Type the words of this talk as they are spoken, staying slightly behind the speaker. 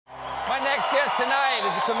tonight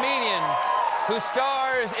is a comedian who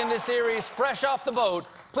stars in the series Fresh Off the Boat.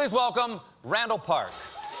 Please welcome Randall Park.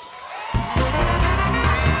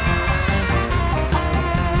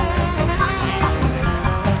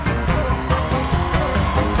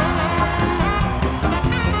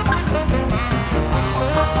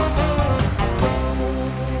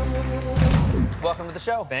 Welcome to the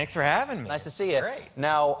show. Thanks for having me. Nice to see you. Great.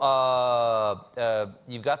 Now,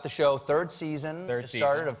 you've got the show, third season.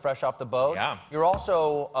 Started of Fresh Off the Boat. Yeah. You're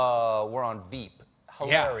also, we're on Veep.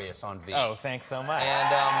 Hilarious on Veep. Oh, thanks so much. And,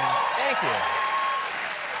 thank you.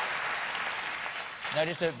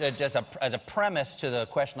 Now, just as a premise to the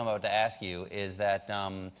question I'm about to ask you is that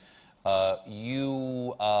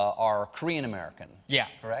you are Korean American. Yeah.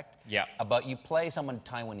 Correct? Yeah. But you play someone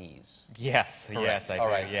Taiwanese. Yes. Correct. Yes, I do. All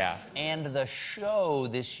right. Yeah. And the show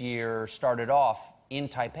this year started off in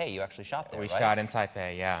Taipei. You actually shot there, We right? shot in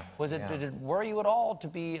Taipei, yeah. Was it, yeah. did it worry you at all to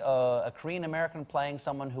be a Korean American playing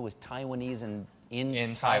someone who was Taiwanese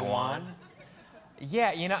in Taiwan?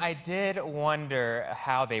 Yeah, you know, I did wonder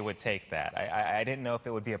how they would take that. I didn't know if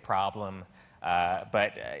it would be a problem.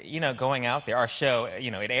 But, you know, going out there, our show,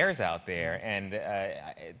 you know, it airs out there, and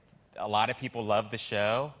a lot of people loved the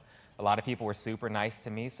show. A lot of people were super nice to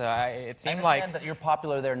me, so it seemed like... I understand that you're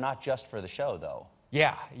popular there not just for the show, though.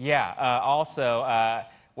 Yeah, yeah. Also,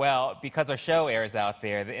 well, because our show airs out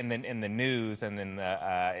there in the news and in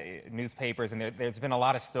the newspapers, and there's been a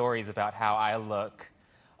lot of stories about how I look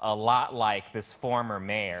a lot like this former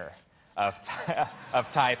mayor of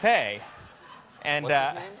Taipei. And, what's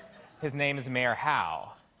his name? His name is Mayor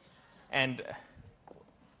Hao. And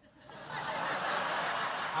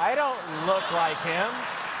I don't look like him.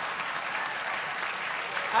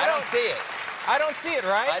 I don't see it. I don't see it,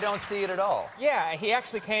 right? I don't see it at all. Yeah, he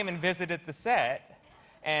actually came and visited the set,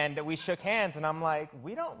 and we shook hands, and I'm like,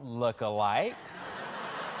 we don't look alike.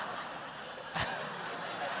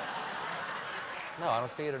 No, I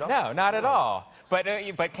don't see it at all. No, not at all. But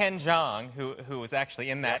Ken Jeong, who was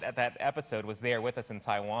actually in that episode, was there with us in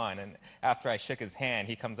Taiwan, and after I shook his hand,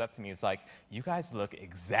 he comes up to me, he's like, you guys look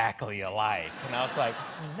exactly alike. And I was like,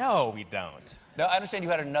 no, we don't. Now, I understand you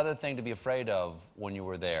had another thing to be afraid of when you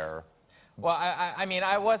were there. Well, I mean,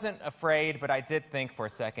 I wasn't afraid, but I did think for a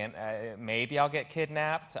second, maybe I'll get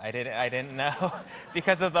kidnapped. I didn't know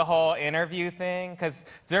because of the whole interview thing. Because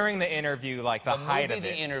during the interview, like the height of it.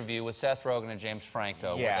 The interview with Seth Rogen and James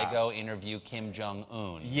Franco, where they go interview Kim Jong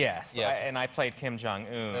Un. Yes, and I played Kim Jong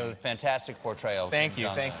Un. It was a fantastic portrayal. Thank you,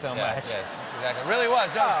 thanks so much. Yes, exactly. It really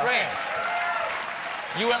was. No, it was great.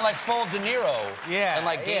 You went like full De Niro, and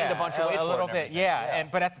like gained a bunch of weight a little for bit, yeah.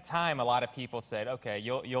 But at the time, a lot of people said, "Okay,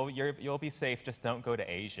 you'll be safe. Just don't go to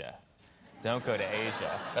Asia. Don't go to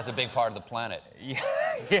Asia." That's a big part of the planet.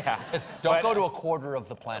 Yeah. Don't go to a quarter of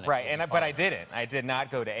the planet. Right, but I didn't. I did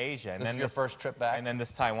not go to Asia. And this is your first trip back. And then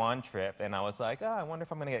this Taiwan trip, and I was like, oh, I wonder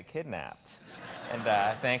if I'm gonna get kidnapped. And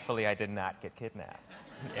thankfully, I did not get kidnapped.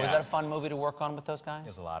 Yeah. Was that a fun movie to work on with those guys? It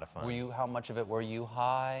was a lot of fun. Were you? How much of it were you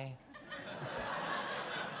high?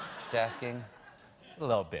 Just asking. A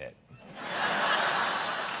little bit.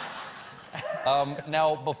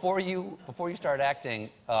 Now, before you start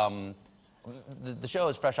acting, the show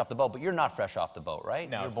is Fresh Off the Boat, but you're not fresh off the boat, right?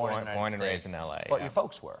 No, I was born and raised in L.A. But your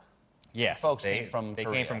folks were. Yes, Folks came from Korea.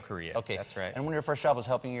 They came from Korea. Okay, that's right. And one of your first jobs was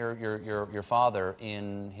helping your father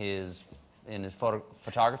in his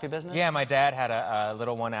photography business? Yeah, my dad had a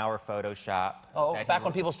little 1-hour photo shop. Oh, back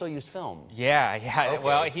when people still used film. Yeah. Okay.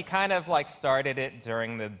 Well, he kind of like started it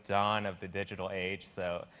during the dawn of the digital age,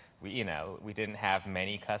 so we didn't have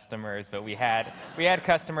many customers, but we had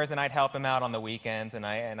customers, and I'd help him out on the weekends, and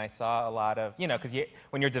I saw a lot of, because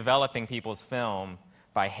when you're developing people's film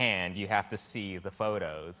by hand, you have to see the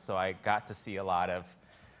photos, so I got to see a lot of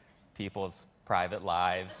people's private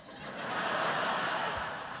lives.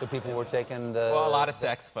 So people were taking a lot of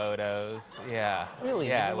sex photos. Yeah. Really?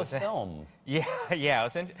 Yeah, even with film. Yeah. It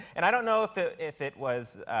was and I don't know if it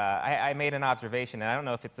was. I made an observation, and I don't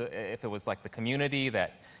know if it was like the community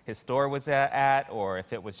that his store was at, or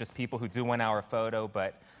if it was just people who do 1-hour photo.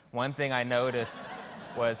 But one thing I noticed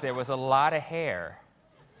was there was a lot of hair.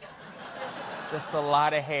 Just a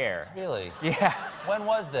lot of hair. Really? Yeah. When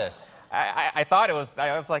was this? I thought it was.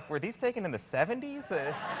 I was like, were these taken in the 70s?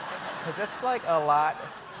 Because it's like a lot.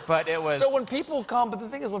 But it was... So when people come, but the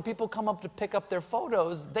thing is, when people come up to pick up their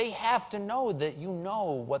photos, they have to know that you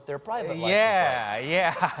know what their private life is like.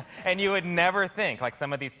 Yeah. And you would never think, like,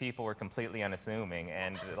 some of these people were completely unassuming,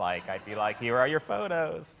 and like, I'd be like, here are your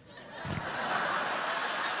photos.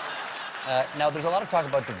 Now, there's a lot of talk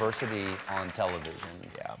about diversity on television.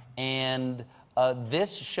 Yeah. And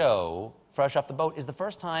this show, Fresh Off the Boat, is the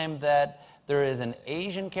first time that there is an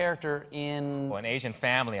Asian character in... Well, an Asian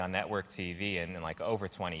family on network TV in like over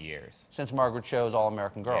 20 years. Since Margaret Cho's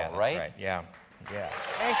All-American Girl, Yeah, that's right? Yeah. Yeah.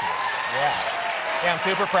 Thank you. Yeah. Yeah, I'm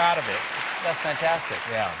super proud of it. That's fantastic.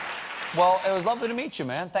 Yeah. Well, it was lovely to meet you,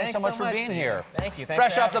 man. Thanks so much for being here. Thank you. Thanks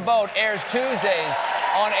Fresh for Off the having Boat airs Tuesdays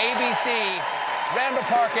on ABC. Randall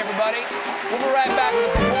Park, everybody. We'll be right back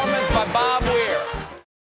with a performance by Bob